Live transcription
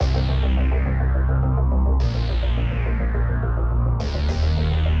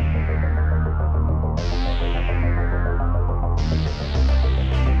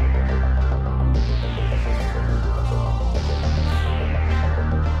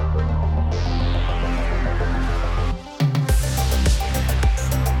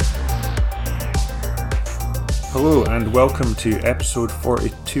Hello and welcome to episode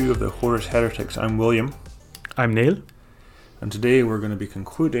 42 of the Horus Heretics. I'm William. I'm Neil. And today we're going to be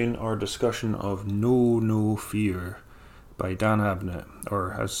concluding our discussion of No Fear by Dan Abnett,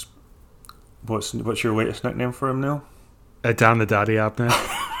 or as what's your latest nickname for him now? Dan the Daddy Abnett.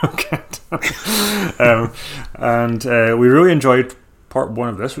 Okay. And we really enjoyed part one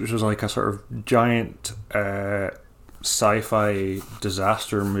of this, which was like a sort of giant sci-fi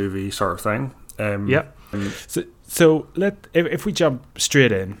disaster movie sort of thing. Yep. So if we jump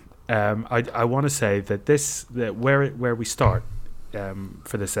straight in, I want to say that where we start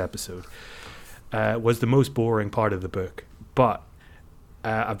for this episode was the most boring part of the book, but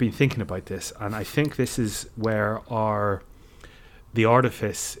I've been thinking about this, and I think this is where the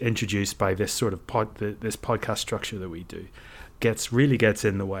artifice introduced by this sort of this podcast structure that we do gets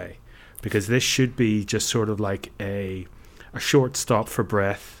in the way, because this should be just sort of like a short stop for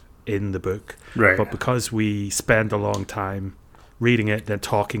breath in the book, right? But because we spend a long time reading it, then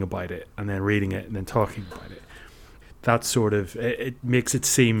talking about it, and then reading it, and then talking about it, that sort of it makes it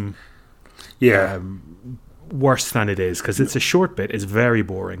seem worse than it is, because it's a short bit. It's very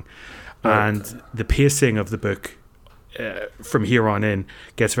boring, and the pacing of the book from here on in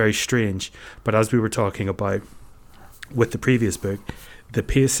gets very strange. But as we were talking about with the previous book, the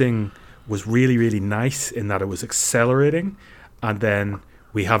pacing was really, really nice in that it was accelerating, and then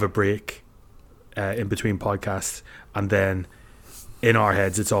we have a break in between podcasts, and then in our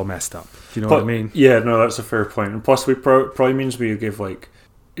heads it's all messed up. Do you know what I mean? Yeah, no, that's a fair point. And plus we probably means we give like,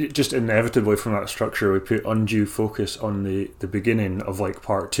 just inevitably from that structure we put undue focus on the beginning of like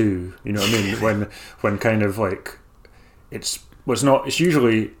part two. You know what I mean? when kind of like it's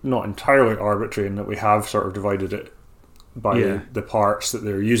usually not entirely arbitrary in that we have sort of divided it by the parts that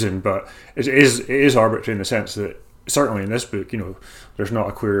they're using, but it is arbitrary in the sense that certainly in this book, you know, there's not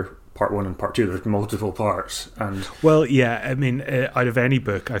a clear part one and part two. There's multiple parts, and I mean, out of any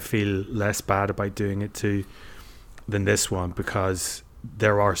book, I feel less bad about doing it than this one, because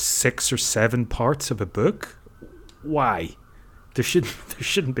there are 6 or 7 parts of a book. Why? There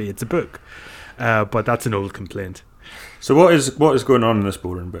shouldn't be. It's a book, but that's an old complaint. So what is going on in this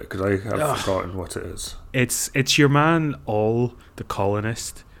boring bit? Because I have forgotten what it is. It's your man All, the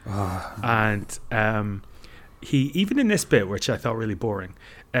colonist, and he, even in this bit, which I thought really boring,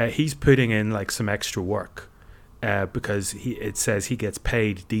 he's putting in like some extra work because it says he gets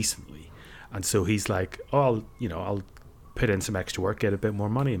paid decently, and so he's like, I'll put in some extra work, get a bit more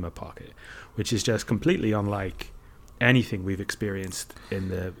money in my pocket, which is just completely unlike anything we've experienced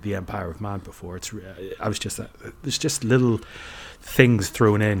in the Empire of Man before. There's just little things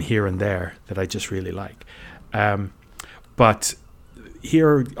thrown in here and there that I just really like. But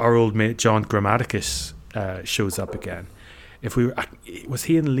here, our old mate John Grammaticus shows up again. Was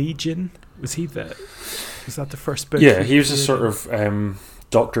he in Legion? Was that the first book? Yeah, he was a sort of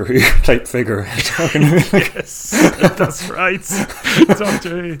Doctor Who type figure. Yes, that's right.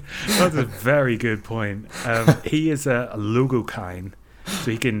 Doctor Who. That's a very good point. He is a logokine,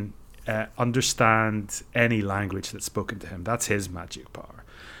 so he can understand any language that's spoken to him. That's his magic power,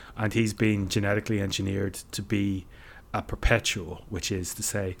 and he's been genetically engineered to be a perpetual, which is to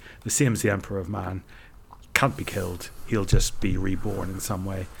say, the same as the Emperor of Man, can't be killed. He'll just be reborn in some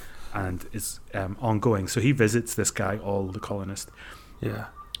way, and is ongoing. So he visits this guy, All the colonist,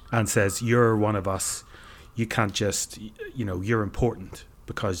 and says, "You're one of us. You can't just, you're important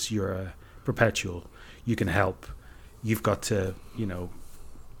because you're a perpetual. You can help. You've got to,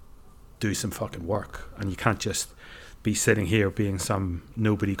 do some fucking work, and you can't just be sitting here being some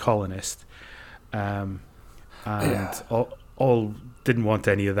nobody colonist." All didn't want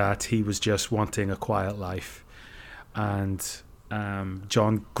any of that. He was just wanting a quiet life, and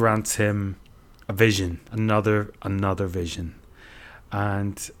John grants him a vision, another vision,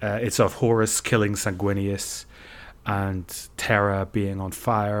 and it's of Horus killing Sanguinius and Terra being on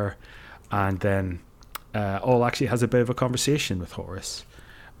fire, and then All actually has a bit of a conversation with Horus,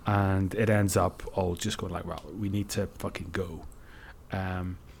 and it ends up All just going like, "Well, we need to fucking go,"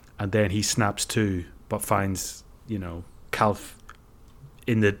 and then he snaps to, but finds Calth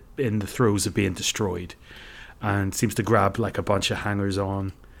in the throes of being destroyed, and seems to grab like a bunch of hangers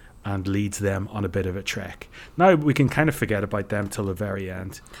on and leads them on a bit of a trek. Now we can kind of forget about them till the very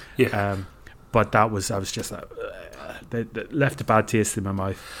end. But I was just that left a bad taste in my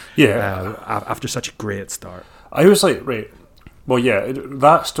mouth. After such a great start, I was like, right, well,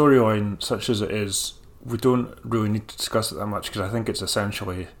 that storyline, such as it is, we don't really need to discuss it that much, because I think it's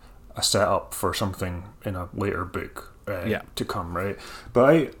essentially a setup for something in a later book to come, right?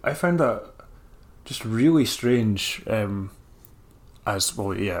 But I found that just really strange as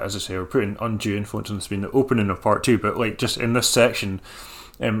well, yeah, as I say, we're putting undue influence on this being the opening of part 2, but like just in this section,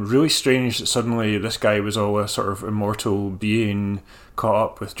 really strange that suddenly this guy was all a sort of immortal being caught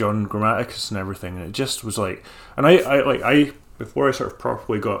up with John Grammaticus and everything, and it just was like, and I before I sort of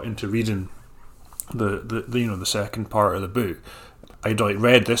properly got into reading the you know, the second part of the book, I'd like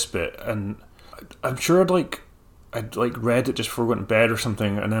read this bit, and I'm sure I'd read it just before going to bed or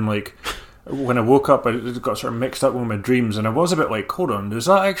something, and then like when I woke up, I got sort of mixed up with my dreams, and I was a bit like, hold on, did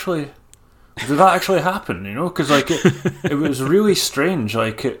that actually happen? You know, because like it was really strange.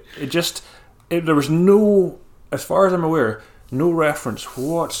 Like there was no, as far as I'm aware, no reference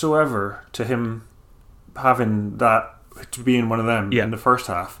whatsoever to him having that, to being one of them in the first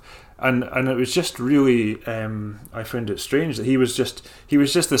half. And it was just really, I found it strange that he was just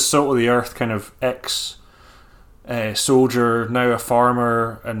this salt of the earth kind of ex soldier, now a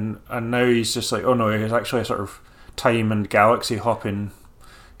farmer, and now he's just like, oh no, he's actually a sort of time and galaxy hopping.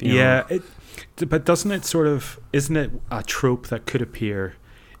 But doesn't it sort of, isn't it a trope that could appear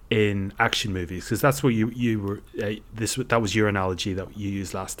in action movies? Because that's what you were that was your analogy that you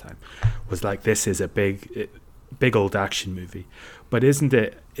used last time, was like, this is a big old action movie. But isn't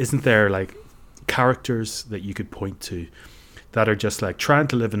there like characters that you could point to that are just like trying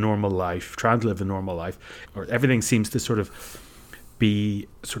to live a normal life, or everything seems to sort of be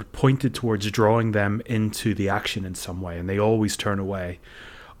sort of pointed towards drawing them into the action in some way, and they always turn away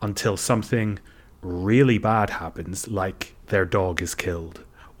until something really bad happens, like their dog is killed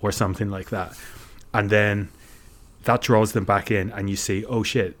or something like that, and then that draws them back in, and you see, oh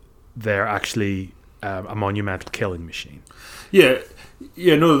shit, they're actually a monumental killing machine.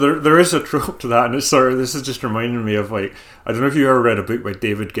 No, there is a trope to that, and it's sort of, this is just reminding me of, like, I don't know if you ever read a book by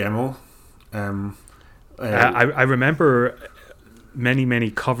David Gemmell. I remember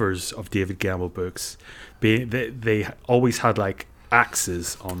many covers of David Gemmell books. They always had like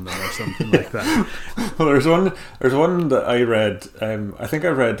axes on them or something like that. Well, there's one that I read. I think I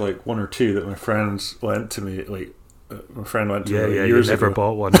read like one or two that my friends lent to me. Like my friend went to me years you never ago.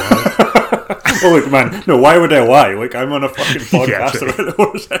 bought one. Right? Oh, look, man, no, why would I lie? Like, I'm on a fucking podcast about the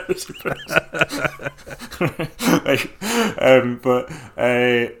Horus Heresy.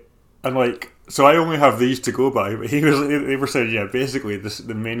 I'm like, so I only have these to go by. But they were saying, yeah, basically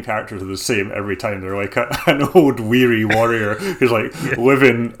the main characters are the same every time. They're like an old weary warrior who's like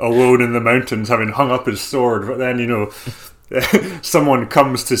living alone in the mountains, having hung up his sword. But then, you know, someone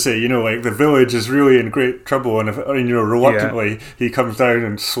comes to say, you know, like, the village is really in great trouble, and reluctantly he comes down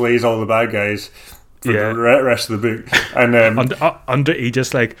and slays all the bad guys for the rest of the book. And he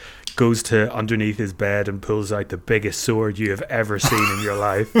just like goes to underneath his bed and pulls out the biggest sword you have ever seen in your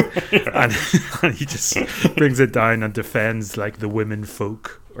life, and he just brings it down and defends like the women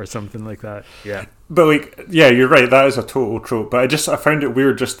folk or something like that. Yeah. But like, yeah, you're right, that is a total trope. But I found it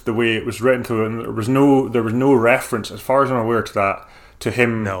weird just the way it was written to it, and there was no reference, as far as I'm aware, to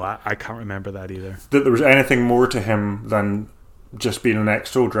him. No, I can't remember that either. That there was anything more to him than just being an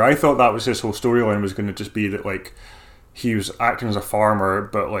ex-soldier. I thought that was his whole storyline, was going to just be that like he was acting as a farmer,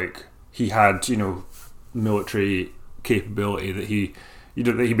 but like he had, you know, military capability, that he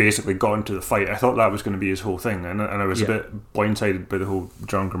basically got into the fight. I thought that was going to be his whole thing, and I was a bit blindsided by the whole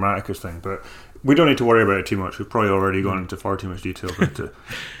John Grammaticus thing. But we don't need to worry about it too much. We've probably already gone into far too much detail about it.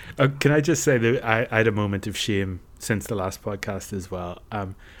 Can I just say that I had a moment of shame since the last podcast as well.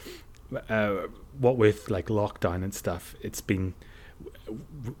 What with like lockdown and stuff, it's been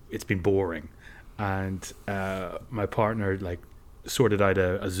boring, and my partner like sorted out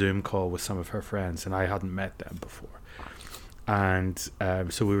a Zoom call with some of her friends, and I hadn't met them before. And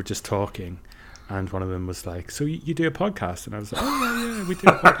so we were just talking, and one of them was like, so you do a podcast? And I was like, oh yeah, we do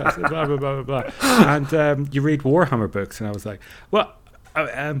a podcast, blah blah blah blah blah. And you read Warhammer books? And I was like, well,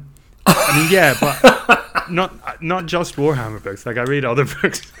 I mean, yeah, but not just Warhammer books. Like, I read other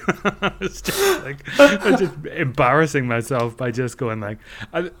books. I was just embarrassing myself by just going like,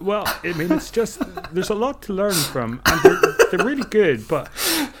 well, I mean, it's just, there's a lot to learn from, and they're really good. But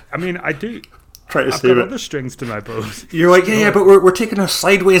I mean, I do. I've got other strings to my bows. You're like, yeah, but we're taking a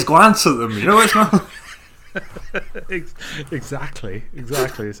sideways glance at them. You know, it's not. Exactly.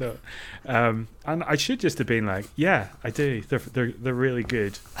 So, and I should just have been like, yeah, I do. They're really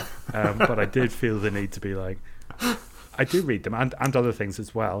good. But I did feel the need to be like, I do read them and other things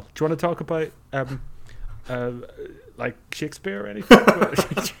as well. Do you want to talk about like Shakespeare or anything?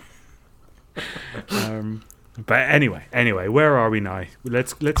 But anyway, where are we now?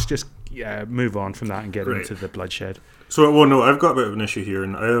 Let's just move on from that and get into the bloodshed. So, well, no, I've got a bit of an issue here,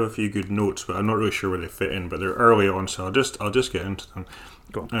 and I have a few good notes, but I'm not really sure where they fit in. But they're early on, so I'll just get into them.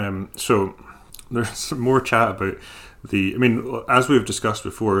 Go on. So there's some more chat about I mean, as we've discussed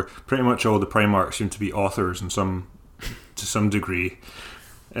before, pretty much all the Primarchs seem to be authors to some degree.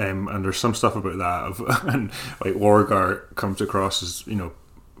 And there's some stuff about that and like Lorgar comes across as, you know,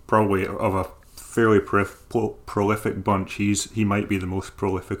 probably of a fairly prolific bunch. He might be the most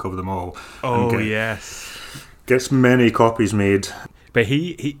prolific of them all. Oh, yes. Gets many copies made. But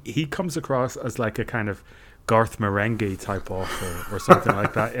he comes across as like a kind of Garth Marenghi type author or something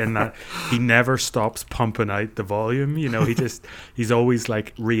like that, in that he never stops pumping out the volume. You know, he's always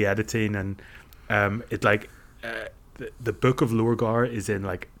like re-editing, and the Book of Lorgar is in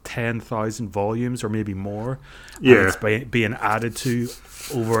like 10,000 volumes or maybe more. Yeah, and it's being added to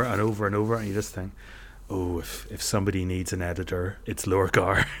over and over and over, and you just think, oh, if somebody needs an editor, it's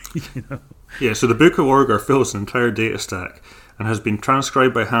Lorgar. You know. Yeah, so the Book of Lorgar fills an entire data stack and has been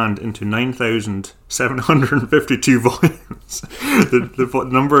transcribed by hand into 9,752 volumes. The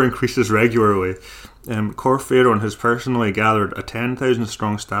number increases regularly. Cor Phaeron has personally gathered a 10,000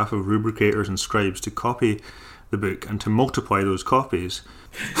 strong staff of rubricators and scribes to copy the book and to multiply those copies.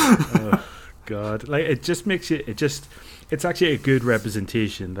 Oh, God. Like, it just makes you... It's actually a good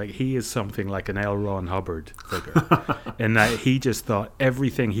representation. Like, he is something like an L. Ron Hubbard figure. In that he just thought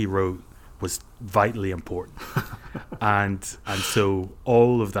everything he wrote was vitally important. and so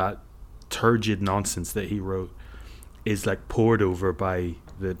all of that turgid nonsense that he wrote is like poured over by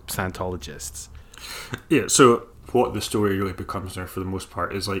the Scientologists. Yeah, so what the story really becomes there for the most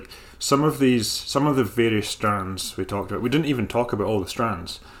part is like some of the various strands we talked about. We didn't even talk about all the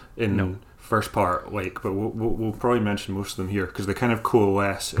strands in first part, like, but we'll probably mention most of them here because they kind of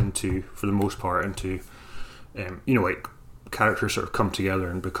coalesce into, for the most part, into you know, like characters sort of come together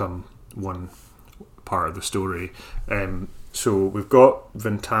and become one part of the story. So we've got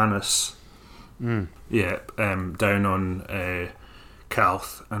Vintanus, down on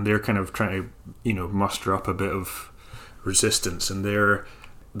Calth, and they're kind of trying to, you know, muster up a bit of resistance, and they're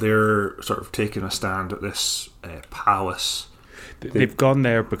sort of taking a stand at this palace. They've gone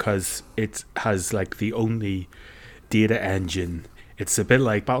there because it has like the only data engine. It's a bit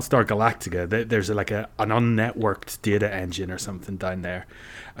like Battlestar Galactica. There's like an unnetworked data engine or something down there,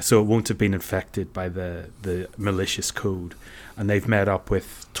 so it won't have been infected by the malicious code. And they've met up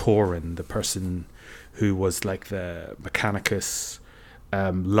with Torin, the person who was like the Mechanicus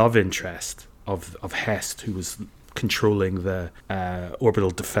love interest of Hest, who was controlling the orbital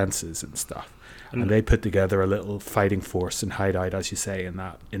defenses and stuff. And they put together a little fighting force and hideout, as you say, in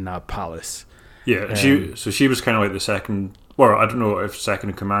that palace. Yeah, she was kind of like the second. Well, I don't know if second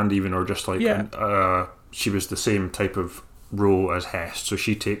in command even, or just like she was the same type of role as Hest. So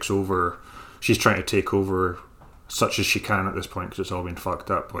she takes over. She's trying to take over such as she can at this point because it's all been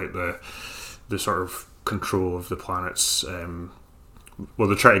fucked up. Like the sort of control of the planets. Well,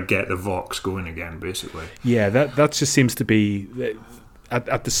 they try to get the Vox going again, basically. Yeah, that just seems to be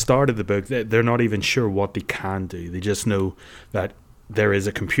at the start of the book. They're not even sure what they can do. They just know that there is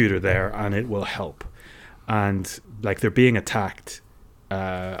a computer there and it will help. And like they're being attacked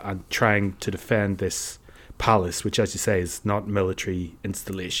and trying to defend this palace, which, as you say, is not military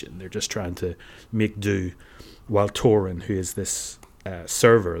installation. They're just trying to make do. While Torin, who is this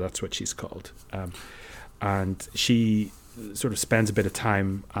server, that's what she's called, and she sort of spends a bit of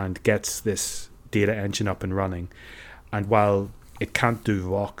time and gets this data engine up and running. And while it can't do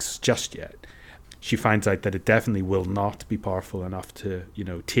Vox just yet, she finds out that it definitely will not be powerful enough to, you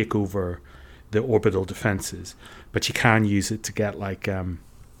know, take over the orbital defenses, but she can use it to get like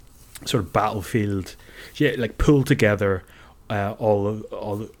sort of battlefield, like pull together all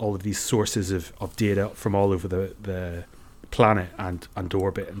of these sources of data from all over the planet and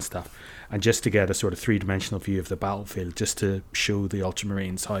orbit and stuff, and just to get a sort of three-dimensional view of the battlefield, just to show the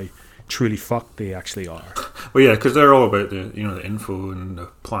Ultramarines how truly fucked they actually are. Well, yeah, because they're all about the info and the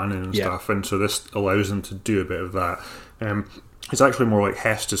planning and stuff, and so this allows them to do a bit of that. It's actually more like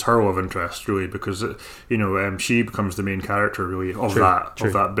Hest is her love interest, really, because she becomes the main character, really, of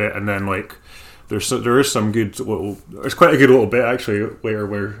that bit, and then like there is some good little. It's quite a good little bit actually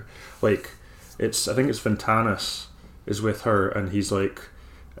where like I think it's Vintanus is with her, and he's like,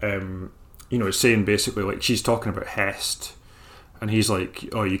 it's saying basically like she's talking about Hest. And he's like,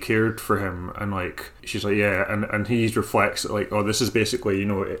 oh, you cared for him? And like, she's like, yeah. And he reflects that like, oh, this is basically,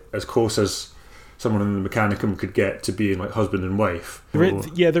 as close as someone in the Mechanicum could get to being like husband and wife.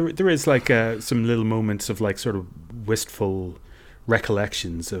 There is like some little moments of like sort of wistful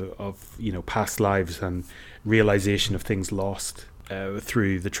recollections of past lives and realization of things lost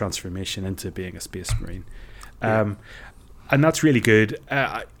through the transformation into being a space marine. and that's really good.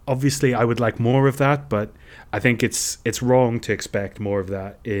 Obviously, I would like more of that, but I think it's wrong to expect more of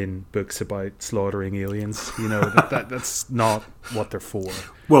that in books about slaughtering aliens. You know, that's not what they're for.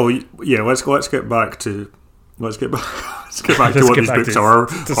 Well, yeah. Let's get back to what these books are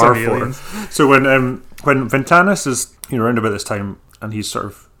for. Aliens. So when Ventanis is around about this time, and he's sort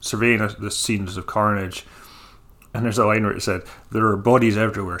of surveying the scenes of carnage. And there's a line where it said, "There are bodies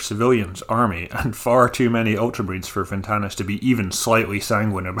everywhere, civilians, army, and far too many Ultramarines for Ventanis to be even slightly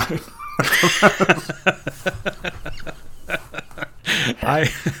sanguine about." I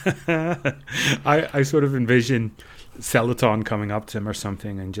sort of envision Celaton coming up to him or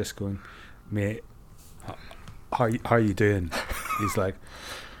something and just going, "Mate, how are you doing?" He's like,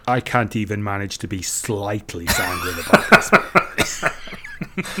 "I can't even manage to be slightly sanguine about this."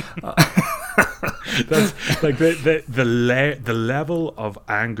 That's like the level of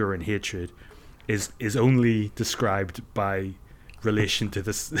anger and hatred is only described by relation to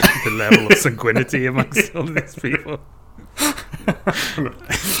this the level of sanguinity amongst all these people.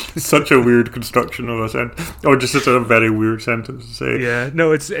 Such a weird construction of a sentence, or just such a very weird sentence to say. Yeah,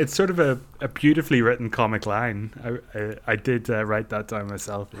 no, it's sort of a beautifully written comic line. I did write that down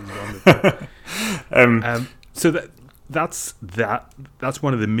myself. So that's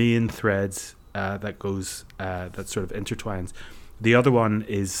one of the main threads that goes that sort of intertwines. The other one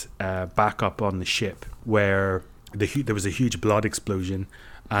is back up on the ship where there was a huge blood explosion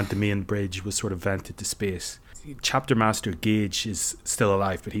and the main bridge was sort of vented to space. Chapter Master Gage is still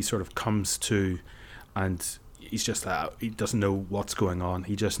alive, but he sort of comes to, and he's just he doesn't know what's going on.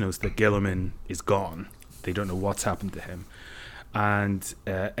 He just knows that Guilliman is gone. They don't know what's happened to him. And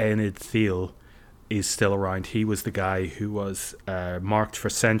Enid Thiel is still around. He was the guy who was marked for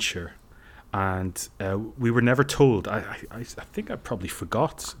censure, and we were never told. I think I probably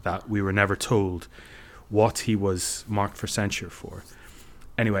forgot that we were never told what he was marked for censure for.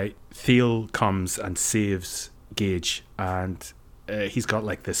 Anyway, Thiel comes and saves Gage, and he's got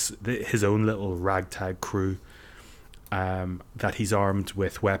like his own little ragtag crew that he's armed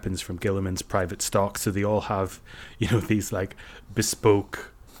with weapons from Guilliman's private stock. So they all have, these like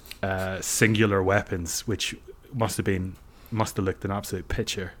bespoke singular weapons, which must have looked an absolute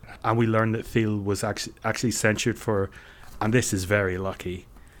picture. And we learned that Thiel was actually censured for, and this is very lucky,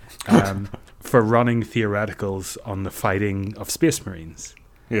 for running theoreticals on the fighting of Space Marines.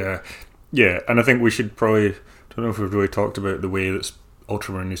 Yeah, and I think we should probably, don't know if we've really talked about the way that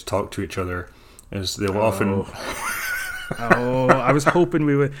Ultramarines talk to each other, is they'll often... I was hoping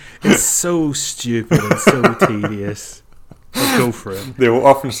we would. It's so stupid and so tedious. But go for it. They will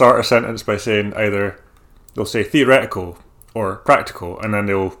often start a sentence by saying either, they'll say theoretical or practical, and then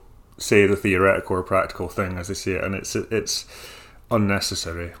they'll say the theoretical or practical thing as they say it, and it's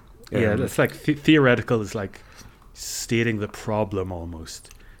unnecessary. Yeah, it's like theoretical is like stating the problem almost.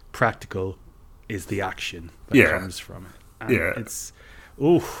 Practical is the action that comes from it. And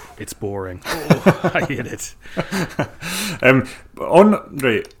it's boring. I hate it.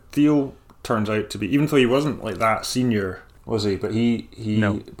 Theo turns out to be, even though he wasn't like that senior, was he? But he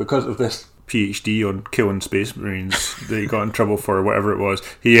because of this PhD on killing Space Marines that he got in trouble for, whatever it was,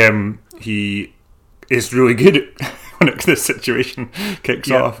 he is really good when this situation kicks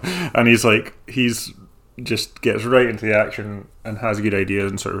off, and he's just gets right into the action and has good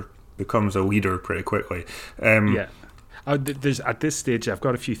ideas and sort of becomes a leader pretty quickly. There's at this stage I've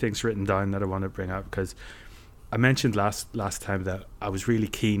got a few things written down that I want to bring up, because I mentioned last time that I was really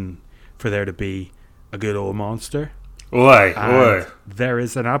keen for there to be a good old monster. Why? There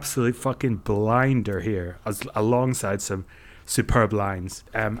is an absolute fucking blinder here, alongside some superb lines.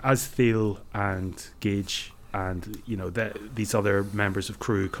 As Thiel and Gage and these other members of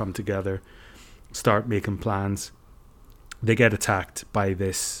crew come together, start making plans, they get attacked by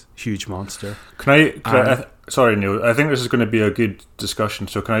this huge monster. Sorry, Neil, I think this is going to be a good discussion,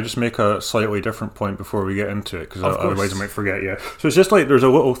 so can I just make a slightly different point before we get into it, because otherwise I might forget. So it's just like there's a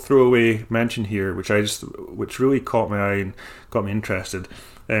little throwaway mention here which really caught my eye and got me interested.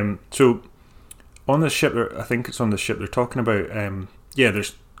 So on the ship, I think it's on the ship, they're talking about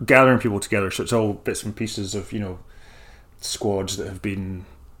there's gathering people together, so it's all bits and pieces of squads that have been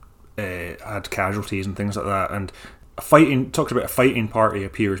had casualties and things like that, and a fighting party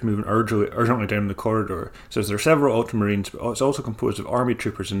appears moving urgently down the corridor. It says there are several Ultramarines, but it's also composed of army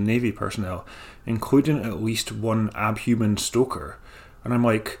troopers and navy personnel, including at least one abhuman stoker. And I'm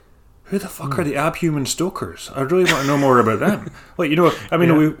like, who the fuck are the abhuman stokers? I really want to know more about them.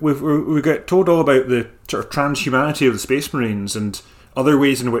 We get told all about the sort of transhumanity of the Space Marines and other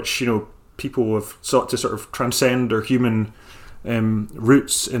ways in which people have sought to sort of transcend their human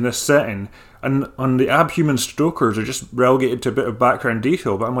roots in this setting. and on the abhuman stokers are just relegated to a bit of background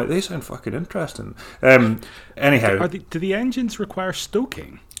detail. But I'm like, they sound fucking interesting. Anyhow, do the engines require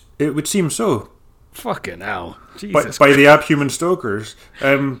stoking? it would seem so. Fucking hell, Jesus! By the abhuman stokers,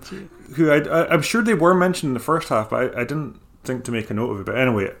 who I'm sure they were mentioned in the first half, but I didn't think to make a note of it. But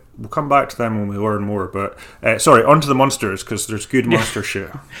anyway, we'll come back to them when we learn more. But sorry, on to the monsters, because there's good monster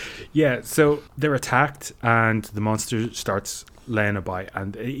shit. Yeah, so they're attacked, and the monster starts laying about,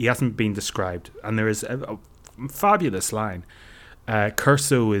 and he hasn't been described. And there is a fabulous line.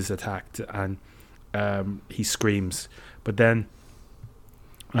 Curso is attacked, and he screams. But then,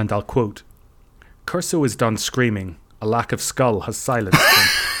 and I'll quote, "Curso is done screaming. A lack of skull has silenced him."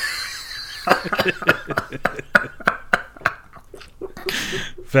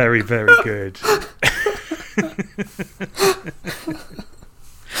 Very, very good.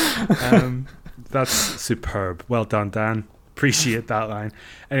 That's superb. Well done, Dan. Appreciate that line.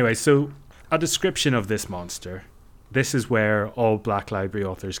 Anyway, so a description of this monster. This is where all Black Library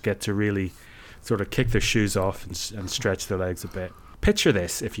authors get to really sort of kick their shoes off and stretch their legs a bit. Picture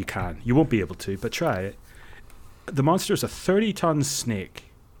this if you can. You won't be able to, but try it. The monster is a 30-ton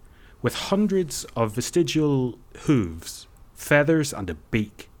snake with hundreds of vestigial hooves, feathers, and a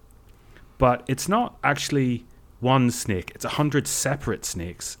beak. But it's not actually one snake. It's 100 separate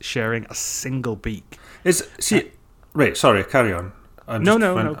snakes sharing a single beak. Right, sorry, carry on. No,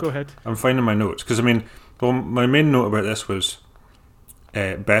 go ahead. I'm finding my notes, because, my main note about this was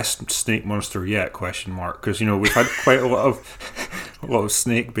best snake monster yet, question mark, because, we've had quite a lot of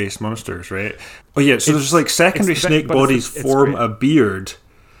snake-based monsters, right? Oh, yeah, so there's, secondary snake bodies form a beard,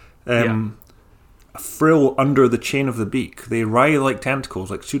 a frill under the chain of the beak. They writhe like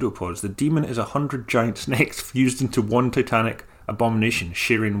tentacles, like pseudopods. The demon is 100 giant snakes fused into one titanic abomination,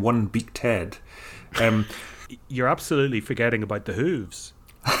 sharing one beaked head. You're absolutely forgetting about the hooves.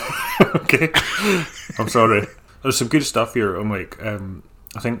 Okay. I'm sorry. There's some good stuff here. I'm like, I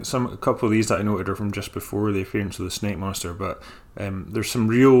think a couple of these that I noted are from just before the appearance of the snake monster, but there's some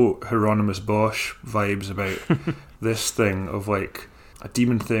real Hieronymus Bosch vibes about this thing of like a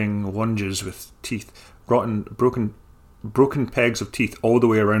demon thing lunges with teeth, broken pegs of teeth all the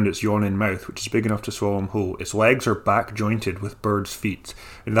way around its yawning mouth, which is big enough to swallow them whole. Its legs are back jointed with bird's feet.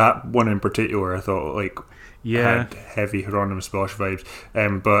 And that one in particular, I thought had heavy Hieronymus Bosch vibes.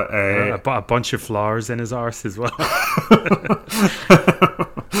 But a bunch of flowers in his arse as well.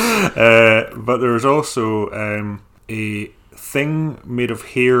 But there's also a thing made of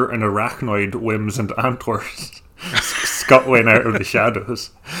hair and arachnoid limbs and antlers scuttling out of the shadows.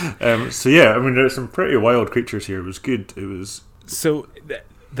 There's some pretty wild creatures here. It was good. It was so.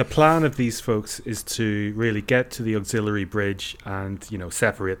 The plan of these folks is to really get to the auxiliary bridge and,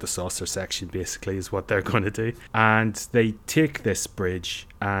 separate the saucer section, basically, is what they're going to do. And they take this bridge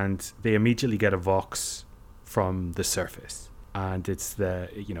and they immediately get a vox from the surface. And it's the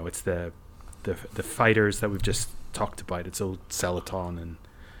fighters that we've just talked about. It's old Celaton and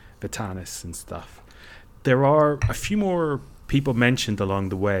Vitanus and stuff. There are a few more people mentioned along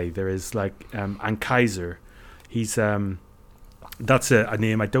the way. There is Ankaiser. He's that's a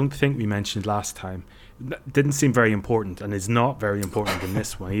name I don't think we mentioned last time. Didn't seem very important and is not very important in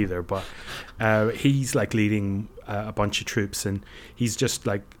this one either. But he's leading a bunch of troops, and he's just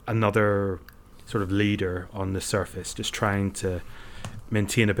like another sort of leader on the surface, just trying to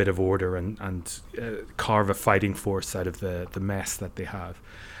maintain a bit of order and carve a fighting force out of the mess that they have.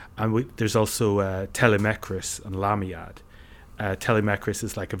 And there's also Telemachus and Lamiad. Telemachus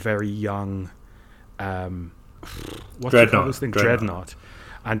is like a very young dreadnought,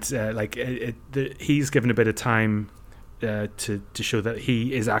 and he's given a bit of time to show that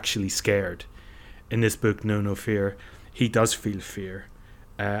he is actually scared. In this book, No Fear, he does feel fear,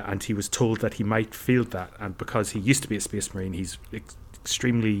 and he was told that he might feel that, and because he used to be a space marine, he's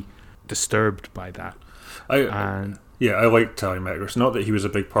extremely disturbed by that. I like Telemachus. Not that he was a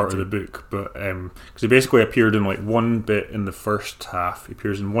big part of the book, but because he basically appeared in one bit in the first half. He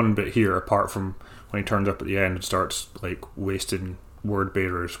appears in one bit here, apart from when he turns up at the end and starts wasting word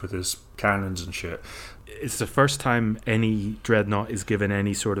bearers with his cannons and shit. It's the first time any dreadnought is given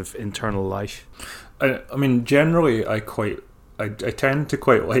any sort of internal life. Generally, I tend to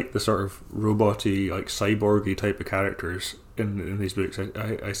quite like the sort of robot-y, cyborgy type of characters in these books.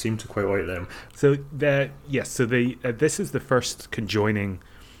 I seem to quite like them. So this is the first conjoining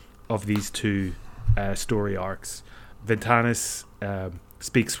of these two story arcs. Vitanus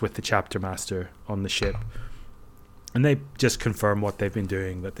speaks with the chapter master on the ship, and they just confirm what they've been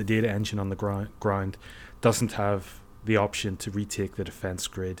doing, that the data engine on the ground doesn't have the option to retake the defense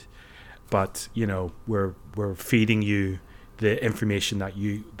grid, but we're feeding you the information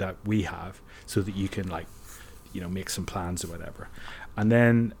that we have, so that you can like, make some plans or whatever. And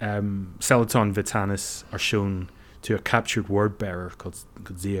then Celaton and Vitanis are shown to a captured word bearer called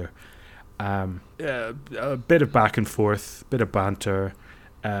Zir. A bit of back and forth, bit of banter,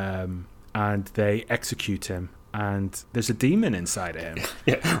 and they execute him. And there's a demon inside of him.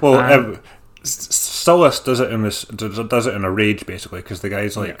 Yeah. Well, Sullust does it in a rage, basically, because the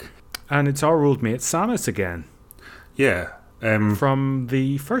guy's like, and it's our old mate Samus again. Yeah. From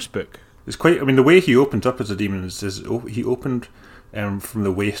the first book. It's quite. I mean, the way he opened up as a demon is he opened from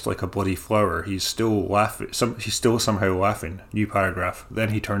the waist like a bloody flower. He's still laughing. He's still somehow laughing. New paragraph. Then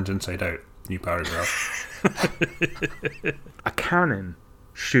he turns inside out. New paragraph. A cannon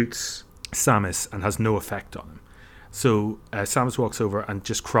shoots Samus and has no effect on him. So Samus walks over and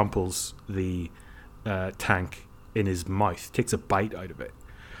just crumples the tank in his mouth, takes a bite out of it.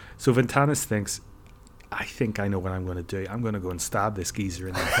 So Ventanis thinks, I think I know what I'm going to do. I'm going to go and stab this geezer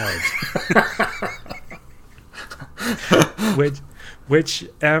in the head. which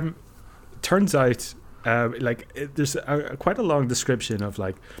turns out, there's quite a long description of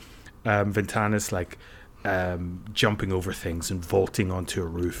Ventanis jumping over things and vaulting onto a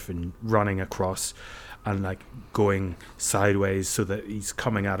roof and running across and going sideways so that he's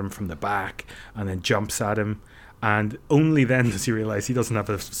coming at him from the back, and then jumps at him. And only then does he realize he doesn't have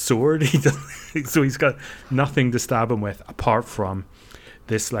a sword. So he's got nothing to stab him with apart from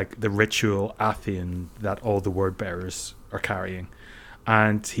this, the ritual Athian that all the word bearers are carrying.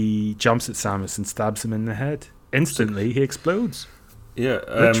 And he jumps at Samus and stabs him in the head. Instantly, he explodes. Yeah,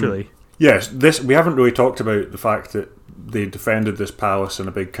 literally. Yes, we haven't really talked about the fact that they defended this palace in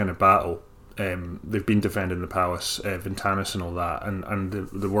a big kind of battle. They've been defending the palace, Ventanis and all that, and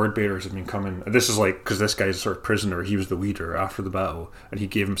the word bearers have been coming. This is because this guy's a sort of prisoner. He was the leader after the battle, and he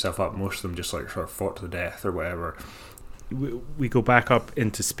gave himself up. Most of them just sort of fought to the death or whatever. We go back up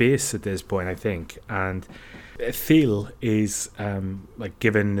into space at this point, I think, and Thiel is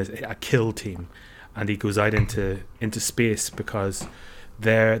given a kill team, and he goes out into space because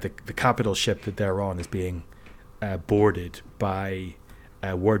the capital ship that they're on is being boarded by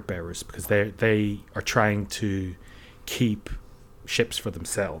word bearers, because they are trying to keep ships for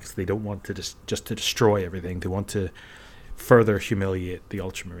themselves. They don't want to just to destroy everything. They want to further humiliate the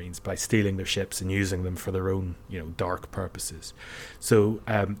Ultramarines by stealing their ships and using them for their own dark purposes. So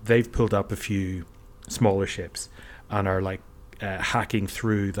they've pulled up a few smaller ships and are hacking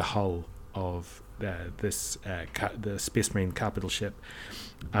through the hull of the Space Marine capital ship,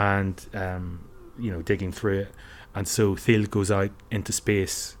 and digging through it. And so Thiel goes out into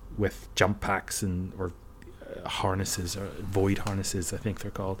space with jump packs or harnesses, or void harnesses, I think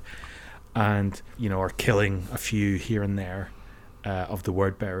they're called, and are killing a few here and there of the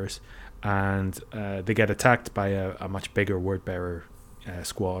word bearers. And they get attacked by a much bigger word bearer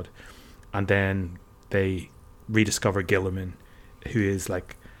squad, and then they rediscover Guilliman, who is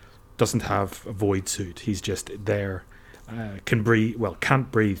doesn't have a void suit. He's just there, can't breathe,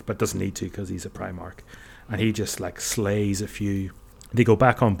 but doesn't need to because he's a Primarch. And he just slays a few. They go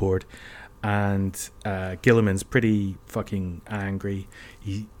back on board, and Guilliman's pretty fucking angry.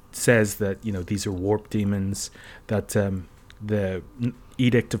 He says that these are warp demons, that the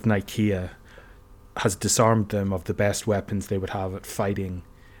Edict of Nicaea has disarmed them of the best weapons they would have at fighting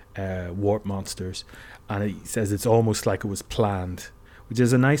warp monsters, and he says it's almost like it was planned, which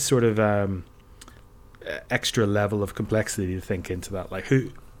is a nice sort of extra level of complexity to think into that.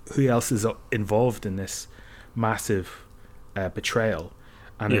 Who else is involved in this massive betrayal?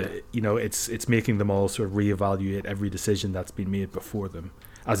 And it's making them all sort of reevaluate every decision that's been made before them,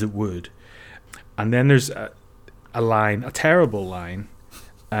 as it would. And then there's a terrible line,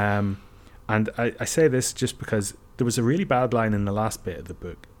 and I say this just because there was a really bad line in the last bit of the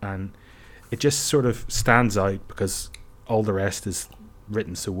book, and it just sort of stands out because all the rest is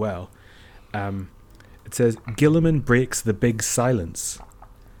written so well. It says, Guilliman breaks the big silence,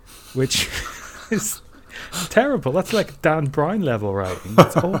 which is terrible. That's like Dan Brown level writing.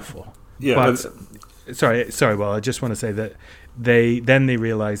 That's awful. Yeah. But sorry. Well, I just want to say that they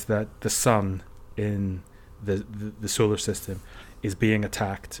realize that the sun in the solar system is being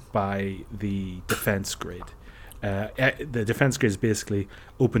attacked by the defense grid. The defense grid has basically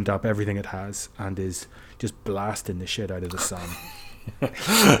opened up everything it has and is just blasting the shit out of the sun.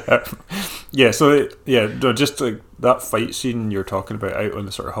 That fight scene you're talking about out on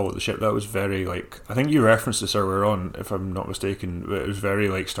the sort of hull of the ship, that was very I think you referenced this earlier on, if I'm not mistaken, but it was very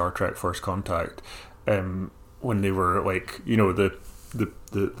like Star Trek First Contact, when they were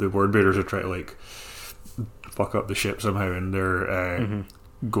the word bearers are trying to fuck up the ship somehow, and they're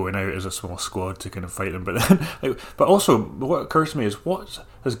going out as a small squad to kind of fight them. But then, but also, what occurs to me is, what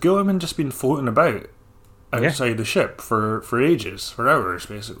has Guilliman just been floating about outside the ship for ages, for hours,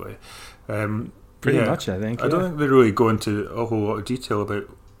 basically? Pretty much, I think. I don't think they really go into a whole lot of detail about.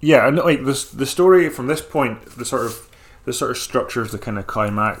 Yeah, and like the story from this point, the sort of structures, the kind of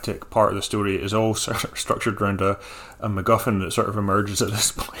climactic part of the story is all sort of structured around a MacGuffin that sort of emerges at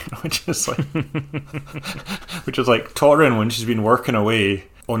this point, which is like Torrin, when she's been working away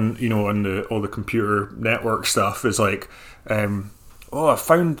on all the computer network stuff, is like, I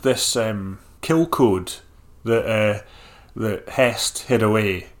found this kill code that Hest hid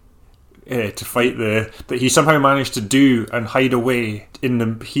away. To fight that he somehow managed to do and hide away in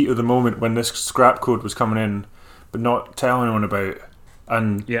the heat of the moment when this scrap code was coming in, but not tell anyone about,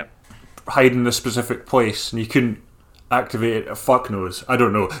 and hide in this specific place, and you couldn't activate it. Fuck knows, I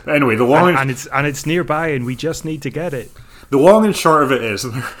don't know. But anyway, the long and it's nearby, and we just need to get it. The long and short of it is,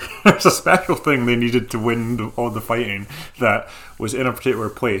 there's a special thing they needed to win all the fighting that was in a particular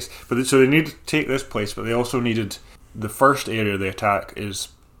place. So they needed to take this place, but they also needed the first area they attack is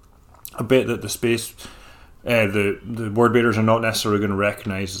a bit that the space, the word bearers are not necessarily going to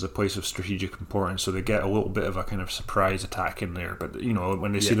recognise as a place of strategic importance, so they get a little bit of a kind of surprise attack in there. But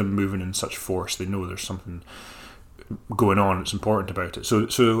when they see them moving in such force, they know there's something going on that's important about it. So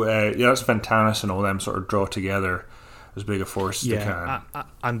that's Ventanis and all them sort of draw together as big a force as they can.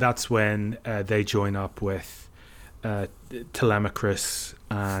 And that's when they join up with Telemachus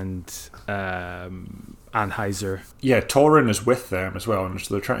and Anheuser. Yeah, Torrin is with them as well, and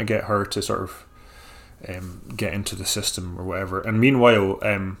so they're trying to get her to sort of get into the system or whatever. And meanwhile,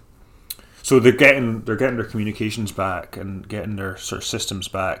 so they're getting their communications back and getting their sort of systems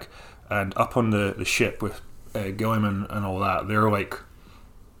back, and up on the ship with Guilliman and all that, they're like,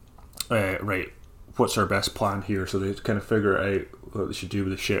 right, what's our best plan here? So they kind of figure out what they should do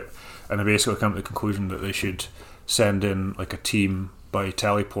with the ship, and they basically come to the conclusion that they should send in like a team by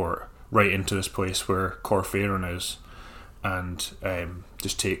teleport right into this place where Corpheron is, and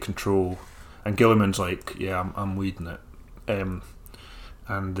just take control. And Guilliman's like, yeah, I'm leading it. And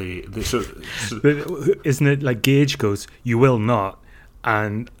so isn't it like Gage goes, you will not,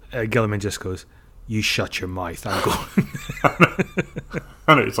 and Guilliman just goes, you shut your mouth, I'm going.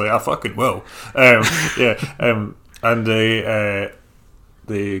 And it's like, I fucking will. And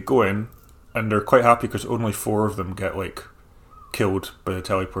they go in, and they're quite happy because only 4 of them get like killed by the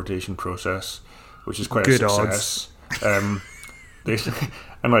teleportation process, which is quite good a success. And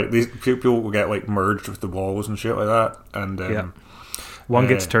like these people will get like merged with the walls and shit like that, and one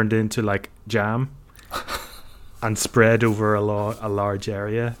gets turned into like jam and spread over a large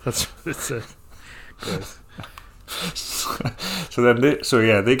area. That's it. So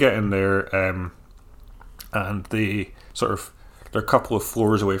they get in there, and they sort of, they're a couple of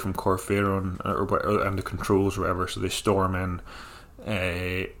floors away from Corpheron and the controls or whatever. So they storm in.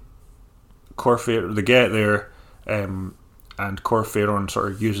 Corpheron, they get there, and Corpheron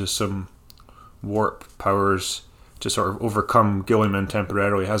sort of uses some warp powers to sort of overcome Guilliman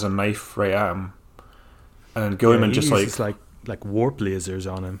temporarily. Has a knife right at him, and Guilliman just like warp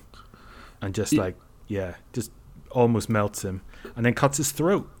lasers on him, and just just almost melts him, and then cuts his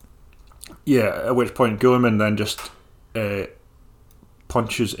throat. Yeah, at which point Guilliman then just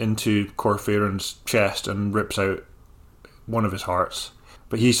punches into Corpheron's chest and rips out one of his hearts.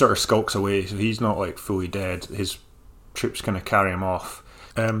 But he sort of skulks away, so he's not like fully dead. His troops kind of carry him off.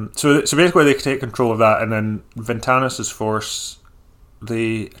 So basically they take control of that, and then Ventanis' force,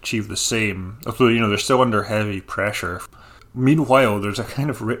 they achieve the same. Although, they're still under heavy pressure. Meanwhile, there's a kind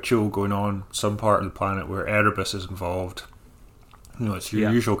of ritual going on some part of the planet where Erebus is involved. It's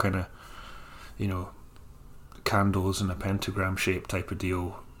your usual kind of, candles in a pentagram shape type of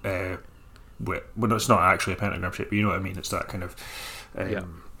deal. Well, it's not actually a pentagram shape, but you know what I mean. It's that kind of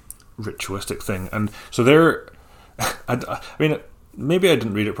ritualistic thing. And so they're, I mean, maybe I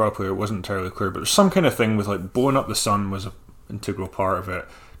didn't read it properly, or it wasn't entirely clear, but there's some kind of thing with like blowing up the sun was an integral part of it,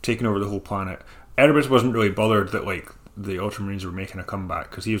 taking over the whole planet. Erebus wasn't really bothered that like the Ultramarines were making a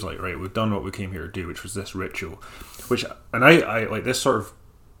comeback, because he was like, right, we've done what we came here to do, which was this ritual. I like, this sort of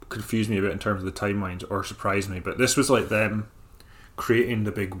confused me a bit in terms of the timelines, or surprised me, but this was like them creating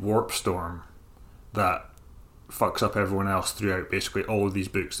the big warp storm that fucks up everyone else throughout basically all of these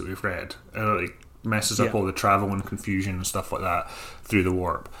books that we've read, and it like messes up all the travel and confusion and stuff like that through the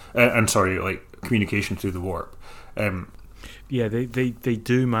warp, like communication through the warp. They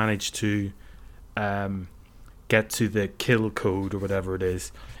do manage to get to the kill code or whatever it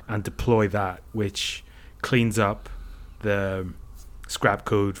is and deploy that, which cleans up the scrap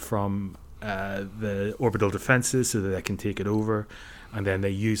code from the orbital defenses so that they can take it over, and then they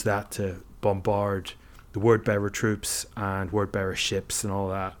use that to bombard the word bearer troops and word bearer ships and all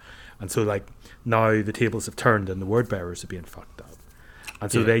that. And so like now the tables have turned and the word bearers are being fucked up,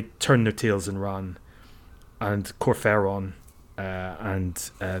 and so they turn their tails and run. And Corferon and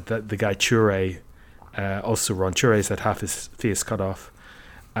the guy Chure also run. Chure's had half his face cut off,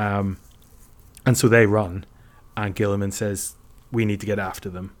 and so they run. And Guilliman says, "We need to get after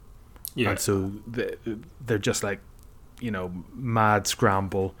them." And so they're just like, mad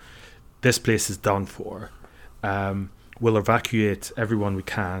scramble. This place is done for. We'll evacuate everyone we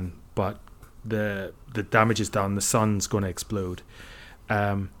can, but the damage is done. The sun's going to explode.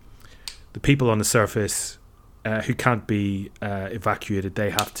 The people on the surface who can't be evacuated,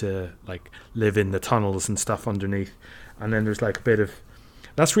 they have to like live in the tunnels and stuff underneath. And then there's like a bit of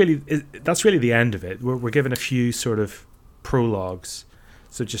that's really the end of it. We're given a few sort of prologues,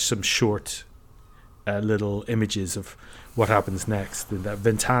 so just some short little images of what happens next. And that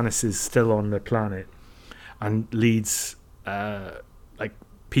Ventanus is still on the planet and leads like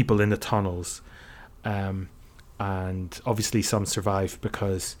people in the tunnels, and obviously some survive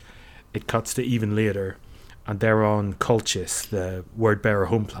because it cuts to even later, and they're on Colchis, the word bearer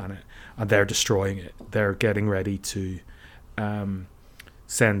home planet, and they're destroying it. They're getting ready to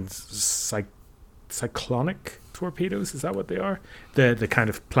send cyclonic torpedoes. Is that what they are? The kind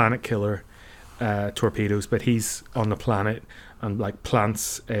of planet killer torpedoes. But he's on the planet and like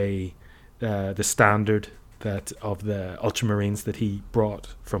plants the standard that of the Ultramarines that he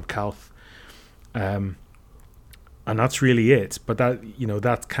brought from Calth. And that's really it. But that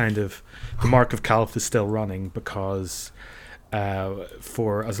that kind of the mark of Calth is still running because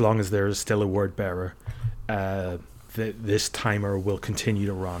for as long as there is still a word bearer, this timer will continue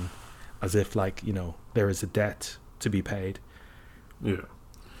to run as if like there is a debt to be paid. And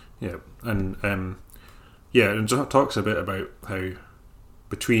and it talks a bit about how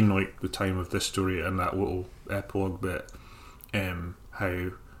between like the time of this story and that little epilogue bit,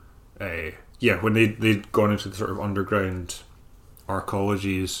 how when they'd gone into the sort of underground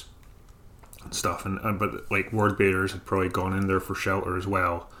arcologies and stuff, and but like word bearers had probably gone in there for shelter as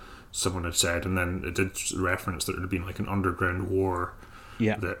well, someone had said, and then it did reference that there had been like an underground war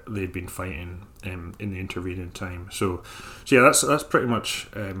that they'd been fighting in the intervening time. So that's pretty much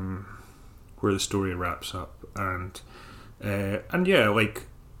where the story wraps up, and like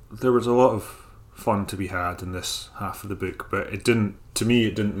there was a lot of fun to be had in this half of the book, but it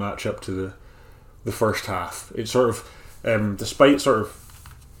didn't match up to the first half. It sort of despite sort of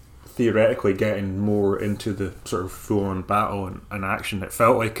theoretically getting more into the sort of full-on battle and action, it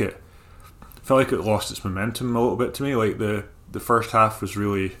felt like it lost its momentum a little bit to me. Like the first half was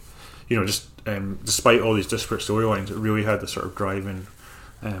really, just despite all these disparate storylines, it really had the sort of driving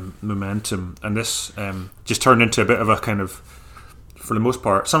momentum, and this just turned into a bit of a kind of, for the most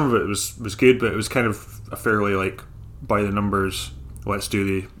part, some of it was good, but it was kind of a fairly like by the numbers, let's do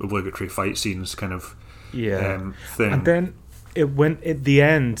the obligatory fight scenes kind of thing. And then it went at the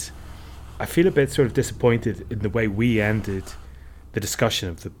end. I feel a bit sort of disappointed in the way we ended the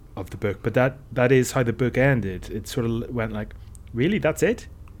discussion of the book, but that is how the book ended. It sort of went like, really, that's it?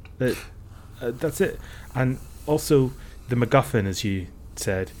 That's it. And also the MacGuffin, as you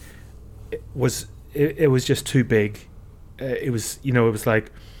said, it was just too big. It was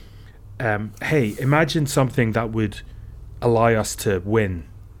like, hey, imagine something that would allow us to win.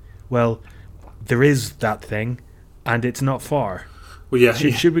 Well, there is that thing, and it's not far. Well, yeah.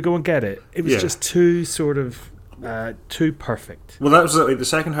 Should we go and get it? It was just too sort of too perfect. Well, that was like the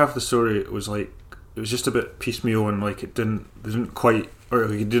second half of the story. It was just a bit piecemeal, and like they didn't quite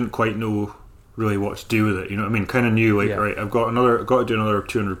know really what to do with it. You know what I mean? Kind of knew right, I've got to do another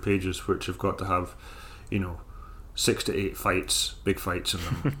 200 pages, which have got to have 6 to 8 fights, big fights in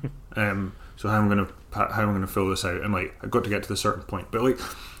them. So how am I going to fill this out? And like I've got to get to the certain point. But like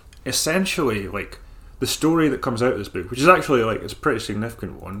essentially, like the story that comes out of this book, which is actually like it's a pretty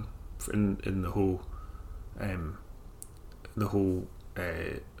significant one in the whole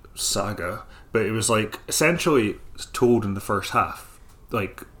saga. But it was like essentially told in the first half,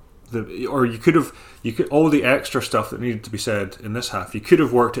 like you could all the extra stuff that needed to be said in this half, you could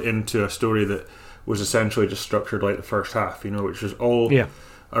have worked it into a story that was essentially just structured like the first half, which was all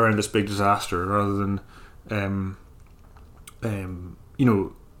around this big disaster, rather than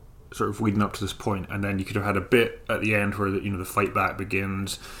sort of leading up to this point, and then you could have had a bit at the end where the fight back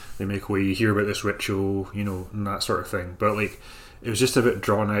begins. They make way, you hear about this ritual, and that sort of thing. But like it was just a bit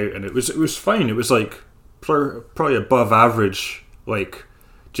drawn out, and it was fine. It was like probably above average, like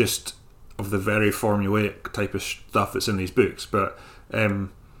just of the very formulaic type of stuff that's in these books, but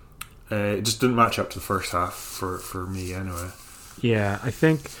it just didn't match up to the first half for me anyway. Yeah, I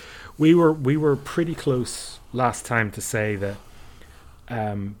think we were pretty close last time to say that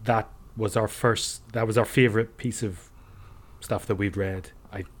that was our favorite piece of stuff that we'd read.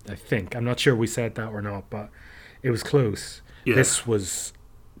 I think, I'm not sure we said that or not, but it was close. Yeah. This was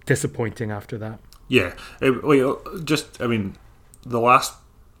disappointing after that. Yeah, the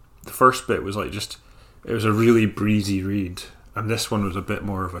first bit was like it was a really breezy read, and this one was a bit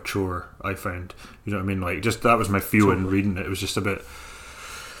more of a chore, I found. You know what I mean? Like, just that was my feeling reading it. It was just a bit.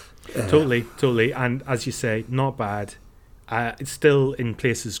 Totally, and as you say, not bad. It's still in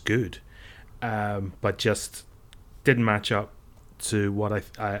places good, but just didn't match up to what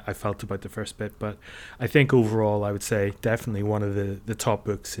I felt about the first bit. But I think overall, I would say definitely one of the top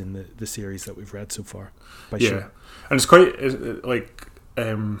books in the series that we've read so far. Sure. And it's quite like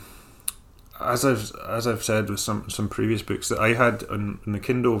as I've said with some previous books that I had in the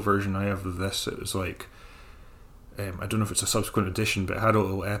Kindle version I have of this, it was like I don't know if it's a subsequent edition, but it had a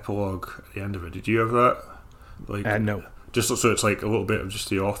little epilogue at the end of it. Did you have that? Like no. Just so it's like a little bit of just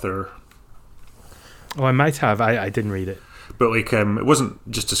the author. Oh, I might have. I didn't read it. But like it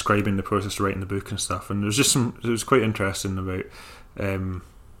wasn't just describing the process of writing the book and stuff, and there was just it was quite interesting about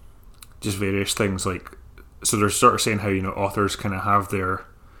just various things. Like, so they're sort of saying how, you know, authors kind of have their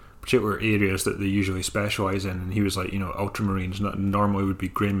particular areas that they usually specialise in, and he was like, you know, Ultramarines normally would be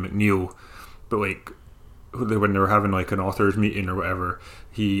Graham McNeil, but like when they were having like an authors meeting or whatever,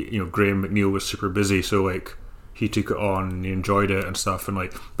 Graham McNeil was super busy, so like he took it on and he enjoyed it and stuff, and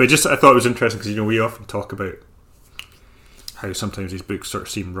like, but I thought it was interesting because, you know, we often talk about how sometimes these books sort of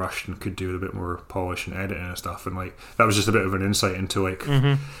seem rushed and could do with a bit more polish and editing and stuff, and like that was just a bit of an insight into like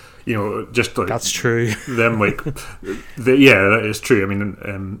you know, just like that's true. Them like yeah, that is true. I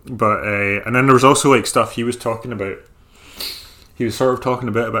mean, but and then there was also like stuff he was talking about. He was sort of talking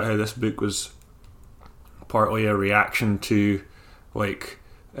a bit about how this book was partly a reaction to like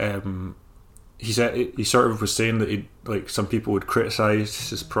he said he sort of was saying that like some people would criticise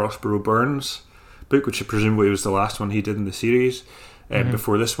his Prospero Burns book, which presumably was the last one he did in the series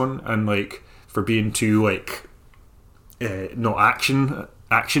before this one, and like for being too like not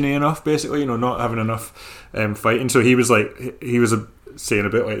actiony enough, basically, you know, not having enough fighting. So he was saying a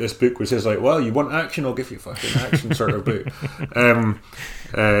bit like this book was his like, well, you want action, I'll give you fucking action sort of book.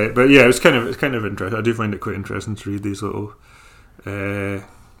 But yeah, it's kind of interesting. I do find it quite interesting to read these little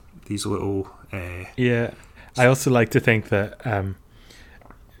yeah. I also like to think that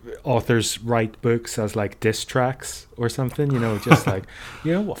authors write books as like diss tracks or something, you know, just like,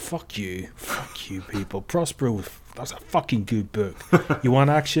 you know what, fuck you people, Prospero, that's a fucking good book. You want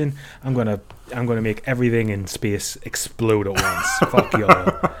action? I'm gonna make everything in space explode at once. Fuck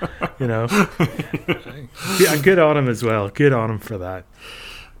y'all, you know. Yeah, good on him as well. Good on him for that.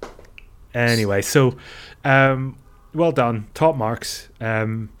 Anyway, so well done, top marks.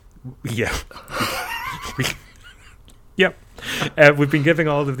 Yeah. Yep. We've been giving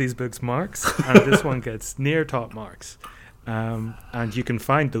all of these books marks, and this one gets near top marks. And you can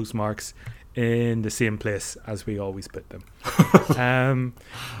find those marks in the same place as we always put them.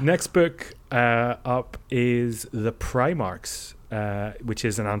 Next book up is The Primarchs, which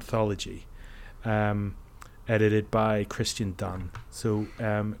is an anthology edited by Christian Dunn. So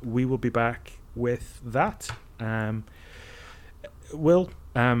we will be back with that. Will,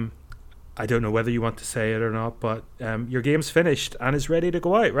 I don't know whether you want to say it or not, but your game's finished and is ready to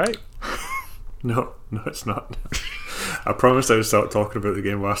go out, right? No, it's not. I promised I would start talking about the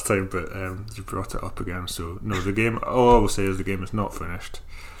game last time, but you brought it up again. So no, the game. All I will say is the game is not finished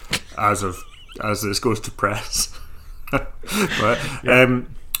as this goes to press. But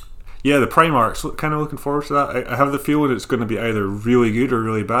yeah, the Primarchs. Kind of looking forward to that. I have the feeling it's going to be either really good or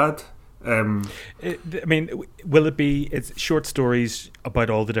really bad. I mean, will it be? It's short stories about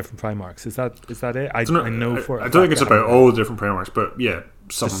all the different Primarchs. Is that it? I don't think it's about all the different Primarchs, but yeah,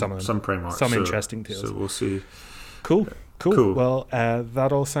 some Primarchs. Some interesting tales. So we'll see. Cool. Well,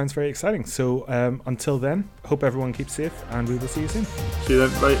 that all sounds very exciting. So until then, hope everyone keeps safe, and we will see you soon. See you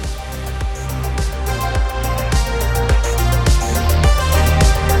then. Bye.